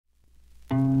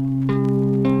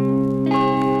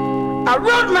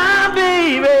wrote my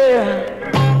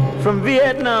baby from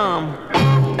Vietnam,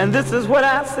 and this is what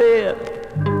I said.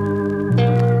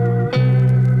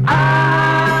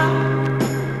 I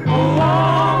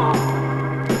want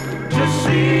to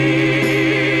see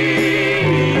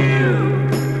you.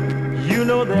 You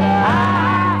know that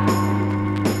I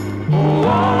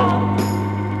want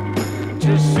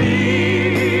to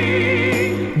see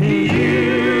you.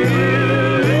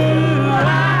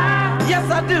 Yes,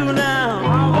 I do now. I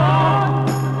want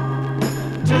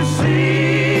to see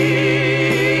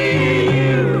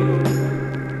you.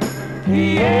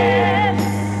 Yes,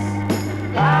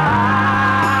 I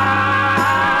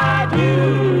do.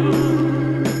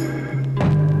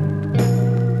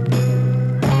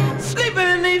 Sleeping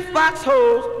in these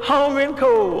foxholes, hungry and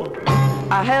cold.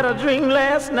 I had a dream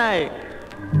last night.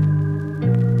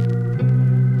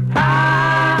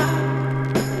 I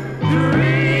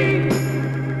dreamed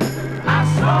I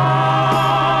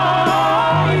saw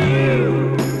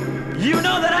you. You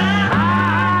know that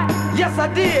yes I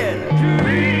did.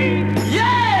 Dream,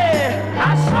 yeah,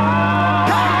 I saw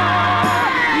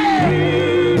you.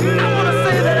 I want to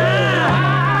say that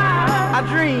I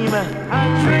dream,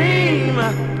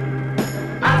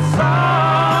 I saw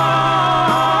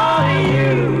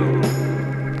you.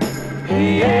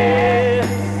 Yes,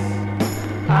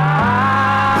 I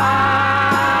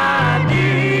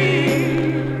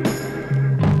did.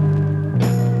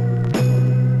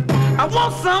 I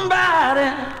want somebody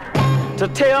to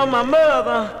tell my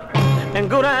mother and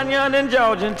go down yonder in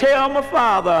Georgia and tell my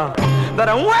father that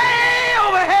I'm way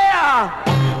over here,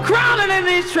 crawling in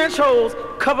these trench holes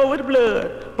covered with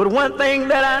blood. But one thing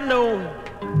that I know,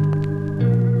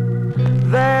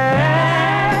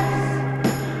 there's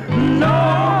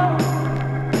no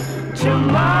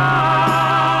tomorrow.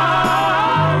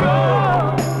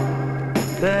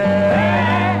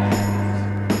 There's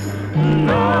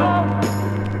no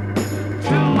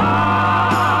tomorrow.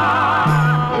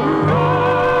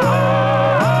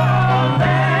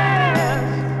 There's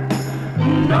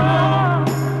no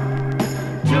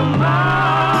tomorrow.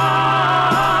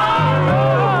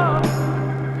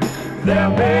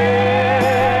 They'll bury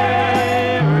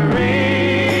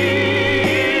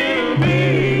me.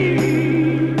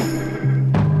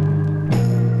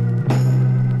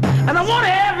 And I want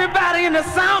everybody in the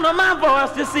sound of my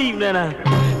voice this evening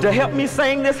to help me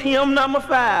sing this hymn number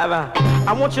 5.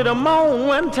 I want you to moan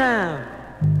one time.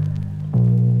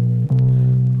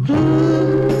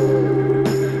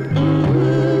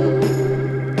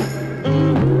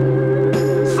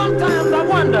 Sometimes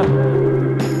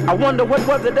I wonder what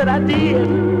was it that I did.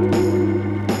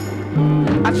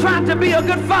 I tried to be a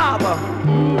good father.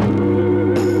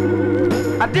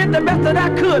 I did the best that I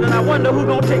could, and I wonder who's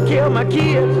gonna take care of my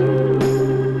kids.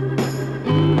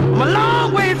 I'm a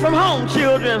long way from home,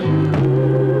 children,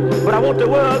 but I want the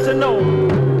world to know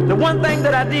the one thing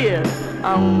that I did.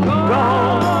 I'm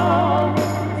gone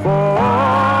for